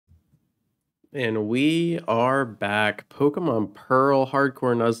And we are back. Pokemon Pearl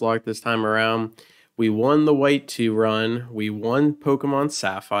Hardcore Nuzlocke this time around. We won the White 2 run, we won Pokemon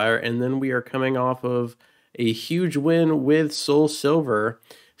Sapphire, and then we are coming off of a huge win with Soul Silver.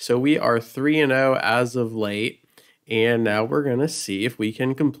 So we are 3-0 as of late, and now we're going to see if we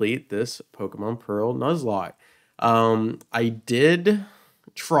can complete this Pokemon Pearl Nuzlocke. I did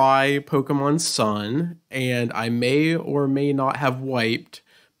try Pokemon Sun, and I may or may not have wiped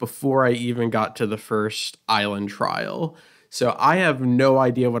before I even got to the first island trial. So I have no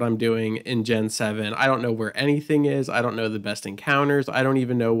idea what I'm doing in Gen 7. I don't know where anything is. I don't know the best encounters. I don't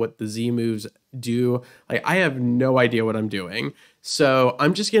even know what the Z moves do. Like, I have no idea what I'm doing. So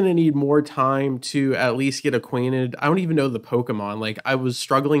I'm just going to need more time to at least get acquainted. I don't even know the Pokemon. Like, I was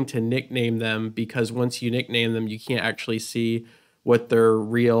struggling to nickname them because once you nickname them, you can't actually see what their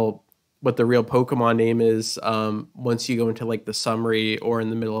real Pokemon name is once you go into like the summary or in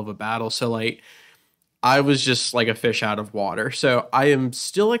the middle of a battle. So like I was just like a fish out of water. So I am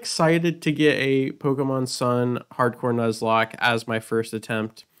still excited to get a Pokemon Sun Hardcore Nuzlocke as my first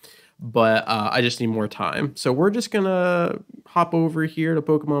attempt, but I just need more time. So we're just gonna hop over here to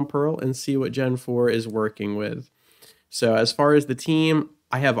Pokemon Pearl and see what Gen 4 is working with. So as far as the team,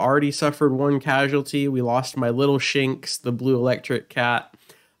 I have already suffered one casualty. We lost my little Shinx, the blue electric cat.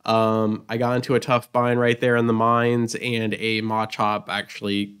 I got into a tough bind right there in the mines, and a Machop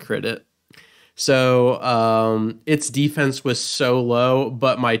actually crit it. So its defense was so low,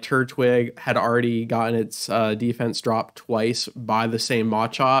 but my Turtwig had already gotten its defense dropped twice by the same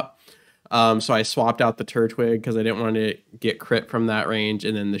Machop. So I swapped out the Turtwig because I didn't want to get crit from that range,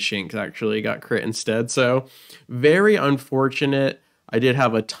 and then the Shinx actually got crit instead. So very unfortunate. I did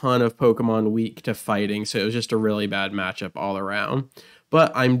have a ton of Pokemon weak to fighting, so it was just a really bad matchup all around.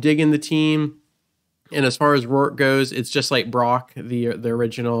 But I'm digging the team. And as far as Roark goes, it's just like Brock, the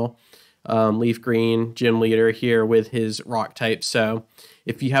original Leaf Green gym leader here with his rock type. So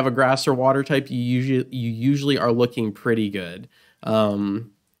if you have a grass or water type, you usually are looking pretty good.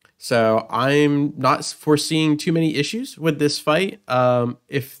 So I'm not foreseeing too many issues with this fight.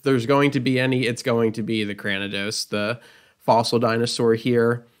 If there's going to be any, it's going to be the Cranidos, the fossil dinosaur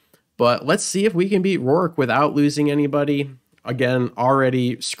here. But let's see if we can beat Roark without losing anybody. Again,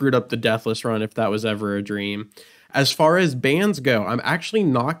 already screwed up the Deathless run if that was ever a dream. As far as bans go, I'm actually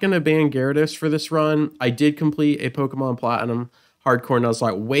not going to ban Gyarados for this run. I did complete a Pokemon Platinum Hardcore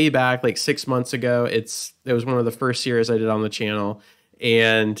Nuzlocke way back, like 6 months ago. It was one of the first series I did on the channel.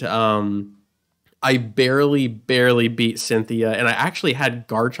 And I barely beat Cynthia. And I actually had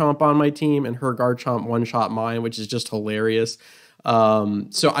Garchomp on my team, and her Garchomp one-shot mine, which is just hilarious.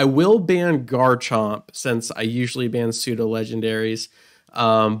 So I will ban Garchomp since I usually ban pseudo legendaries.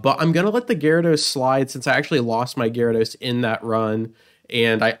 But I'm going to let the Gyarados slide since I actually lost my Gyarados in that run,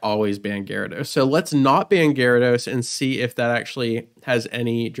 and I always ban Gyarados. So let's not ban Gyarados and see if that actually has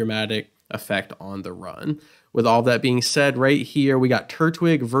any dramatic effect on the run. With all that being said, right here, we got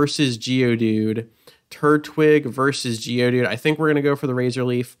Turtwig versus Geodude. Turtwig versus Geodude. I think we're going to go for the Razor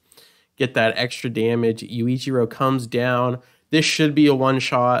Leaf. Get that extra damage. Yuichiro comes down. This should be a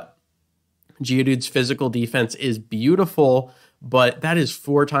one-shot. Geodude's physical defense is beautiful, but that is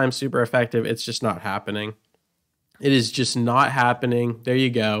 4 times super effective. It's just not happening. It is just not happening. There you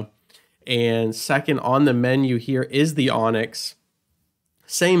go. And second on the menu here is the Onix.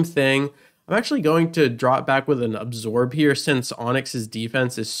 Same thing. I'm actually going to drop back with an Absorb here since Onix's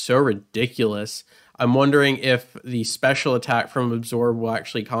defense is so ridiculous. I'm wondering if the special attack from Absorb will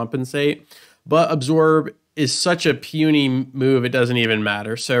actually compensate. But Absorb is such a puny move, it doesn't even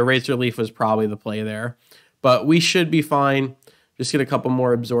matter. So Razor Leaf was probably the play there. But we should be fine. Just get a couple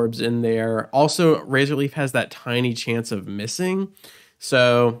more Absorbs in there. Also, Razor Leaf has that tiny chance of missing.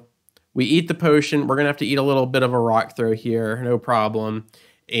 So we eat the potion. We're going to have to eat a little bit of a Rock Throw here. No problem.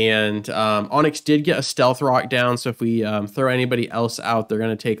 And Onix did get a Stealth Rock down. So if we throw anybody else out, they're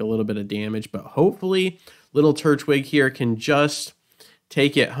going to take a little bit of damage. But hopefully, little Turtwig here can just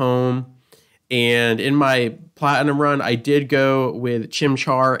take it home. And in my Platinum run, I did go with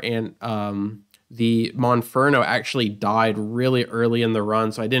Chimchar, and the Monferno actually died really early in the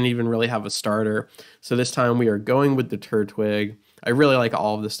run, so I didn't even really have a starter. So this time we are going with the Turtwig. I really like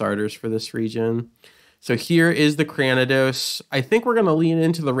all of the starters for this region. So here is the Cranidos. I think we're going to lean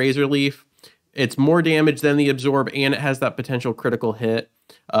into the Razor Leaf. It's more damage than the Absorb, and it has that potential critical hit.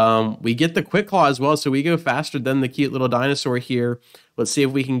 We get the Quick Claw as well, so we go faster than the cute little dinosaur here. Let's see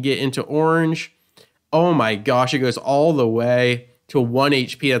if we can get into Orange. Oh my gosh, it goes all the way to 1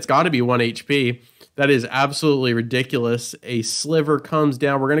 HP. That's got to be 1 HP. That is absolutely ridiculous. A Sliver comes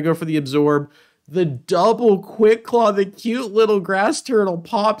down. We're going to go for the Absorb. The double quick claw, the cute little grass turtle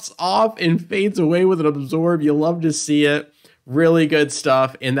pops off and fades away with an absorb. You love to see it. Really good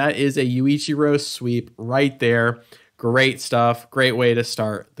stuff. And that is a Yuichiro sweep right there. Great stuff. Great way to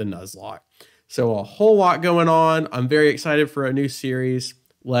start the Nuzlocke. So a whole lot going on. I'm very excited for a new series.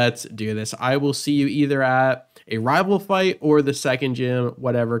 Let's do this. I will see you either at a rival fight or the second gym,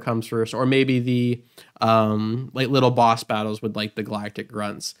 whatever comes first, or maybe the like little boss battles with like the galactic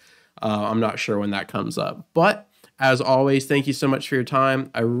grunts. I'm not sure when that comes up, but as always, thank you so much for your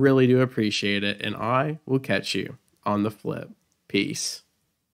time. I really do appreciate it, and I will catch you on the flip. Peace.